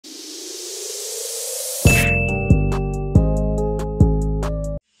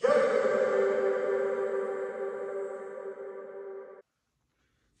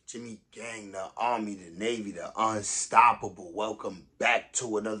Army, the Navy, the Unstoppable. Welcome back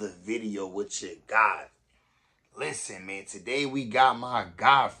to another video with your guy. Listen, man, today we got my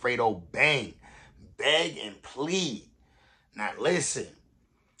guy, Fredo Bang, Beg and Plead. Now, listen,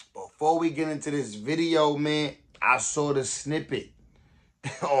 before we get into this video, man, I saw the snippet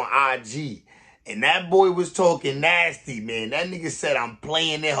on IG. And that boy was talking nasty, man. That nigga said I'm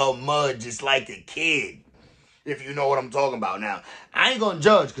playing in her mud just like a kid. If you know what I'm talking about. Now, I ain't gonna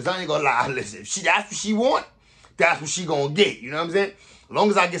judge, because I ain't gonna lie. Listen, if that's what she want, that's what she gonna get. You know what I'm saying? As long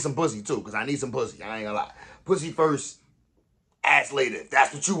as I get some pussy, too, because I need some pussy. I ain't gonna lie. Pussy first, ass later. If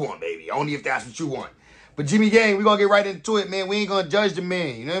that's what you want, baby. Only if that's what you want. But Jimmy Gang, we gonna get right into it, man. We ain't gonna judge the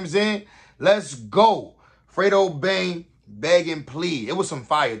man. You know what I'm saying? Let's go. Fredo Bang, Beg and Plead. It was some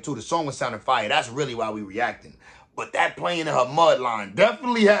fire, too. The song was sounding fire. That's really why we reacting. But that playing in her mud line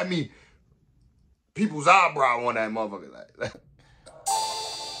definitely had me people's eyebrow on that motherfucker. Like,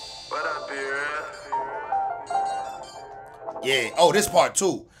 what up, here? Yeah. Oh, this part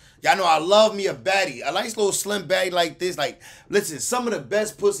too. Y'all know I love me a baddie. A nice little slim baddie like this. Like, listen, some of the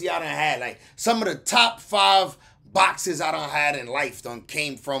best pussy I done had. Like, some of the top 5 boxes I done had in life done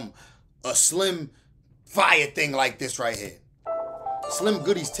came from a slim fire thing like this right here. Slim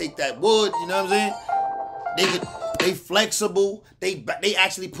goodies take that wood, you know what I'm saying? They flexible. They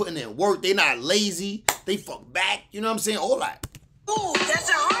actually putting in work. They not lazy. They fuck back. You know what I'm saying? All that. Ooh, that's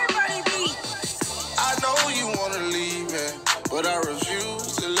a hard body beat. I know you wanna leave me, but I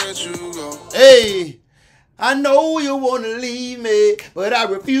refuse to let you go. Hey, I know you wanna leave me, but I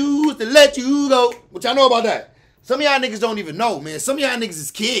refuse to let you go. What y'all know about that? Some of y'all niggas don't even know, man. Some of y'all niggas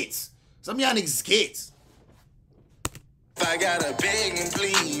is kids. Some of y'all niggas is kids. I gotta beg and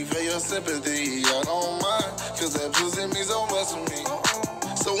plead for your sympathy. I don't mind, cause that pussy means so much to me.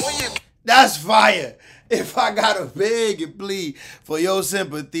 So when you... That's fire. If I gotta beg and plead for your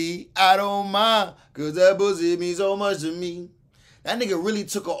sympathy, I don't mind, cause that pussy means so much to me. That nigga really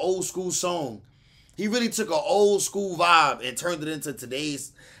took an old school song. He really took an old school vibe and turned it into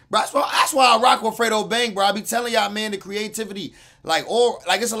today's. Bro, that's why I rock with Fredo Bang, bro. I be telling y'all, man, the creativity. Like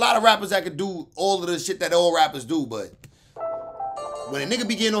it's a lot of rappers that could do all of the shit that old rappers do, but when a nigga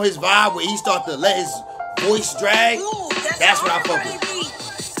be getting on his vibe, where he start to let his voice drag, that's what I fuck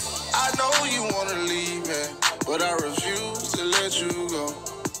with. I know you wanna leave me, but I refuse to let you go.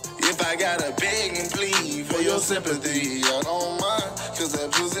 If I gotta beg and plead for your sympathy, I don't mind, cause that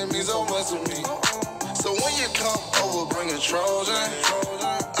pussy means so much to me. So when you come over, bring a Trojan.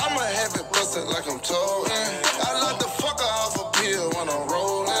 I'ma have it busted like I'm toting. I like the fucker off a pill when I'm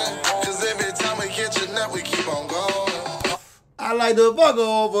rolling, cause every time we catch a nut, we keep on going. I like the fuck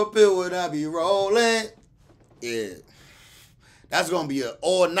over pill when I be rolling. Yeah. That's gonna be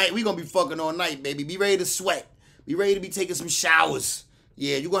all night. We gonna be fucking all night, baby. Be ready to sweat. Be ready to be taking some showers.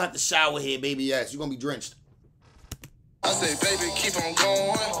 Yeah, you gonna have to shower here, baby. Yes, you gonna be drenched. I say, baby, keep on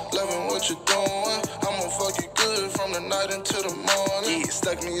going. Loving what you're doing. I'ma fuck you good from the night until the morning. Yeah,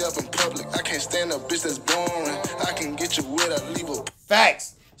 stuck me up in public. I can't stand a bitch that's boring. I can get you wet, I leave a...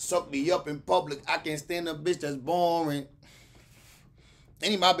 Facts. Suck me up in public. I can't stand a bitch that's boring.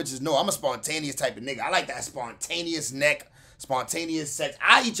 Any of my bitches know I'm a spontaneous type of nigga. I like that spontaneous neck, spontaneous sex.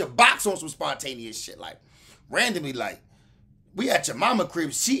 I eat your box on some spontaneous shit. Like, randomly, like, we at your mama crib.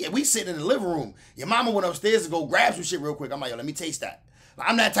 We sitting in the living room. Your mama went upstairs to go grab some shit real quick. I'm like, yo, let me taste that. Like,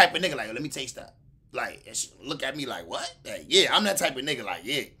 I'm that type of nigga. Like, yo, let me taste that. Like, and she look at me like, what? Like, yeah, I'm that type of nigga. Like,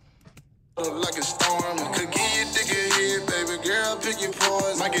 yeah. Like a storm, could give you dick ahead, baby girl, pick your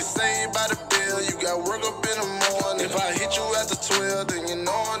poison. Might get saved by the bill, you got work up in the morning. If I hit you after 12, then you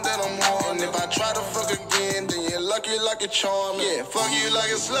know that I'm on. If I try to fuck again, then you're lucky like a charm. Yeah, fuck you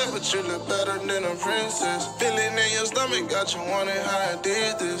like a slut, but you look better than a princess. Feeling in your stomach, got you wondering how I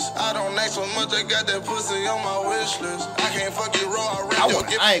did this. I don't ask so much, I got that pussy on my wish list. I can't fuck you raw,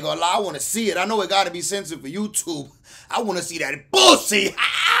 I ain't gonna lie, I wanna see it. I know it gotta be censored for YouTube. I wanna see that pussy.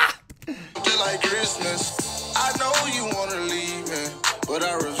 Just like Christmas. I know you wanna leave me, but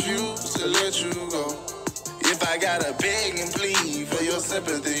I refuse to let you go. If I gotta beg and plead for your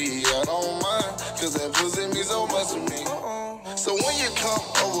sympathy, I don't mind, cause that pussy means so much to me. So when you come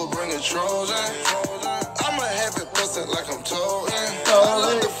over, bring a Trojan. I'ma have it busted like I'm toting. I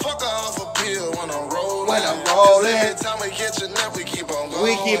like the fucker off a pill when I'm rolling. Every time we catch a nut, we keep on going.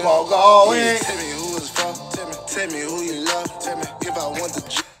 We keep on going. Yeah, tell me who it's for. Tell me who you love. Tell me if I want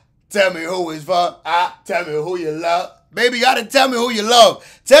the... Tell me who is for. Tell me who you love. Baby, you gotta tell me who you love.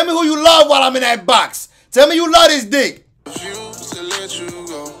 Tell me who you love while I'm in that box. Tell me you love this dick. Refuse to let you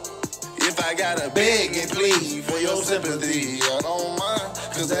go. If I gotta beg and plead for your sympathy, I don't mind,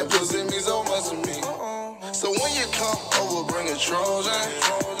 cause that pussy means so much to me. So when you come over, bring a Trojan.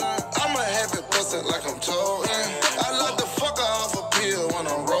 I'm I'ma have it bustin' like I'm told. I like the fuck off a pill when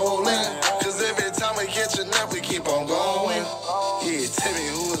I'm rolling. Cause every time we catch a nap, we keep on going. Yeah, tell me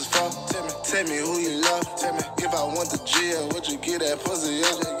who it's for. Tell me who you love. Tell me if I went to jail, would you get that pussy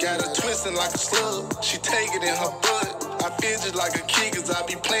up? Got her twisting like a slug. She take it in her butt. I feel just like a kid cause I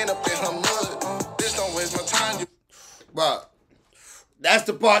be playing up in her mud. Bitch, don't waste my time. Bro, that's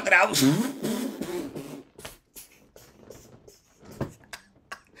the part that I was...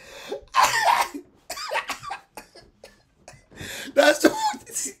 That's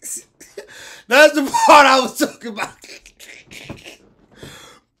the part I was talking about.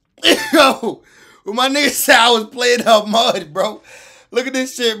 Yo, when my nigga said I was playing her mud, bro. Look at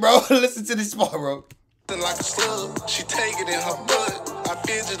this shit, bro. Listen to this part, bro. Like a slug, she take it in her butt. I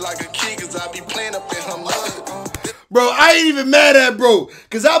feel just like a kid cause I be playing up in her mud. Bro, I ain't even mad at bro.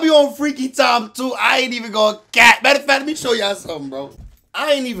 Cause I be on freaky time too. I ain't even gonna cat. Matter of fact, let me show y'all something, bro.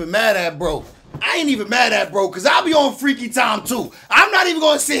 I ain't even mad at bro. Cause I be on freaky time too. I'm not even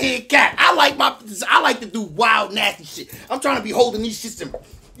gonna sit here and cat. I like to do wild, nasty shit. I'm trying to be holding these shits in,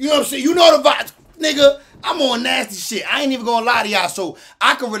 you know what I'm saying? You know the vibes, nigga. I'm on nasty shit. I ain't even gonna lie to y'all, so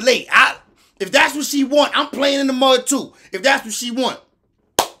I can relate. If that's what she want, I'm playing in the mud too. If that's what she want.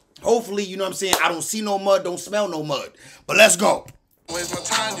 Hopefully, you know what I'm saying, I don't see no mud, don't smell no mud. But let's go. Waste my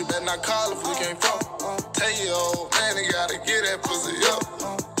time, you better not call if we can't fuck. Tell your old man he gotta get that pussy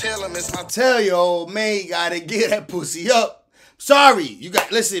up. Tell him it's my... Tell your old man he gotta get that pussy up. Sorry, you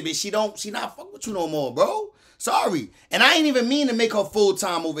got... Listen, bitch, she not fuck with you no more, bro. Sorry. And I ain't even mean to make her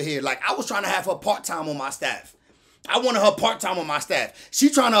full-time over here. Like, I was trying to have her part-time on my staff. I wanted her part-time on my staff. She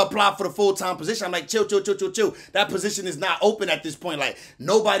trying to apply for the full-time position. I'm like, chill. That position is not open at this point. Like,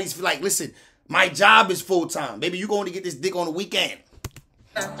 nobody's like, listen, my job is full-time. Baby, you going to get this dick on the weekend.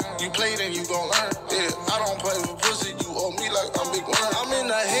 You play then you gon' learn. Yeah, I don't play with pussy. You owe me like I'm big worm. I'm in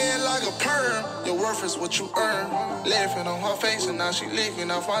the head like a perm. Your worth is what you earn. Laughing on her face and now she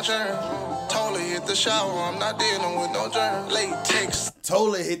leaking off my germ. Told her hit the shower. I'm not dealing with no germ. Latex.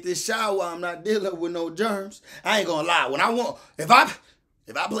 Told her hit the shower. I'm not dealing with no germs. I ain't gonna lie. When I want, if I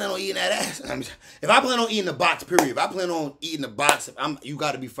plan on eating that ass, if I plan on eating the box, period. If I plan on eating the box, you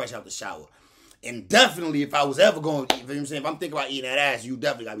got to be fresh out the shower. And definitely, if I was ever going to eat, you know what I'm saying? If I'm thinking about eating that ass, you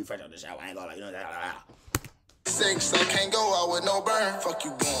definitely got to be fresh out the shower. I ain't gonna lie, you know that. 6, I can't go out with no burn. Fuck you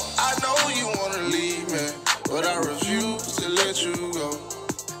going. I know you wanna leave me, but I refuse to let you go.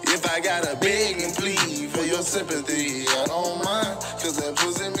 If I gotta beg and plead for your sympathy, I don't mind, cause that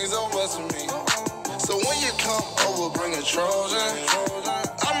pussy means so much to me. So when you come over, bring a Trojan.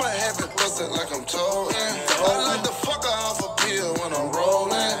 I'ma have it busted like I'm told. I like the fuck off a pill when I'm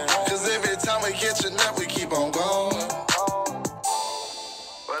rolling. Cause every time we catch a nap, we keep on going.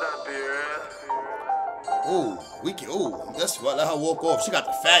 What up, here? Ooh, that's what, let her walk off. She got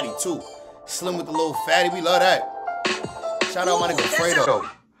the fatty too. Slim with the little fatty, we love that. Shout out my nigga Fredo.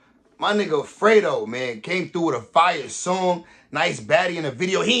 My nigga Fredo, man, came through with a fire song. Nice baddie in the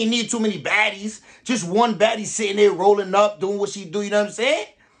video. He ain't need too many baddies. Just one baddie sitting there rolling up, doing what she do, you know what I'm saying?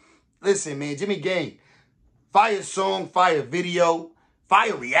 Listen, man, Jimmy Gang, fire song, fire video,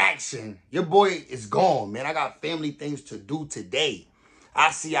 fire reaction. Your boy is gone, man. I got family things to do today.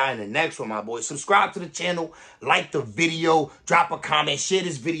 I'll see y'all in the next one, my boy. Subscribe to the channel, like the video, drop a comment, share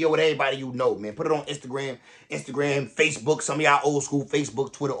this video with everybody you know, man. Put it on Instagram, Facebook, some of y'all old school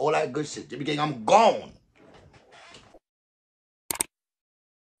Facebook, Twitter, all that good shit. Jimmy Gang, I'm gone.